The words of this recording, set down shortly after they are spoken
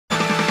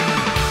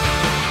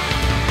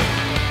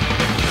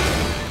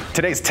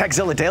Today's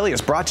Tekzilla Daily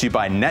is brought to you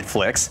by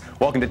Netflix.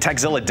 Welcome to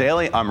Tekzilla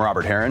Daily. I'm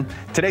Robert Heron.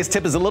 Today's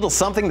tip is a little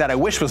something that I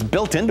wish was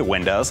built into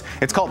Windows.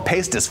 It's called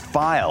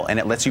PasteAsFile, and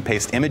it lets you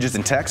paste images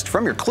and text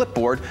from your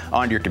clipboard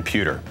onto your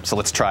computer. So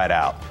let's try it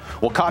out.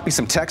 We'll copy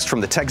some text from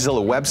the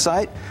Tekzilla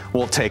website.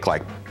 We'll take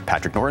like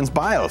Patrick Norton's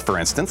bio, for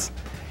instance.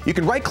 You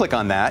can right-click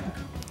on that.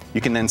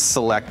 You can then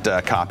select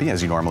copy,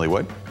 as you normally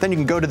would. Then you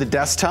can go to the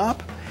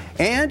desktop.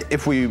 And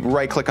if we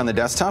right-click on the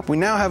desktop, we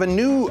now have a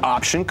new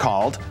option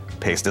called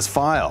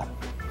PasteAsFile.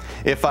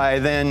 If I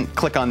then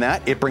click on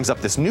that, it brings up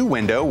this new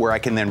window where I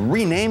can then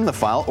rename the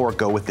file or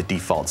go with the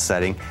default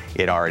setting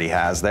it already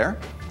has there.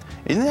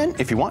 And then,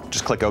 if you want,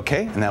 just click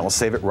OK, and that will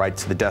save it right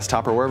to the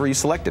desktop or wherever you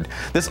selected.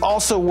 This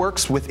also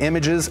works with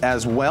images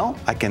as well.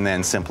 I can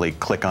then simply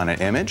click on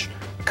an image,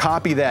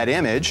 copy that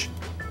image,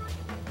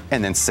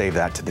 and then save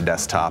that to the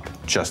desktop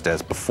just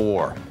as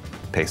before.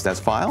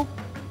 PasteAsFile,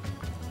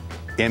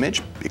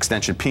 image,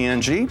 extension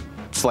PNG,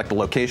 select the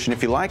location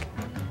if you like.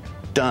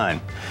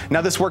 Done. Now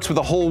this works with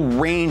a whole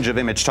range of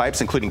image types,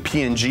 including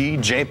PNG,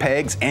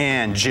 JPEGs,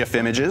 and GIF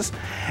images.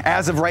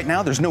 As of right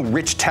now, there's no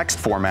rich text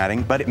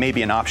formatting, but it may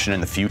be an option in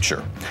the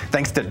future.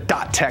 Thanks to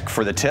 .tech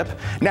for the tip.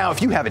 Now,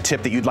 if you have a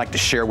tip that you'd like to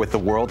share with the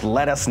world,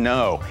 let us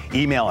know.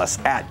 Email us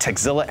at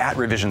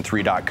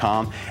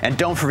tekzilla@revision3.com. And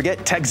don't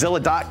forget,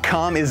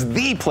 tekzilla.com is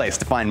the place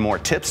to find more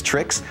tips,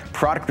 tricks,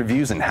 product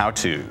reviews, and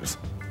how-tos.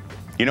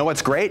 You know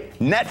what's great?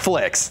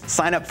 Netflix.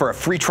 Sign up for a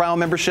free trial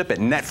membership at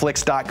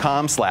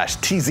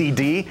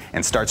netflix.com/TZD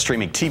and start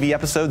streaming TV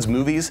episodes,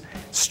 movies,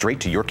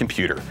 straight to your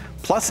computer.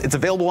 Plus, it's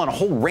available on a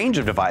whole range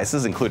of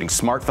devices, including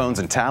smartphones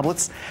and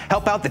tablets.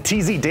 Help out the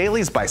TZ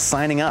Dailies by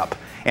signing up.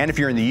 And if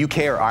you're in the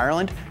UK or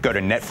Ireland, go to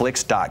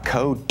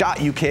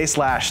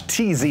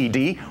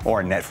netflix.co.uk/TZD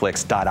or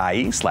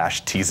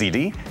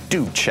netflix.ie/TZD.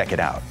 Do check it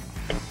out.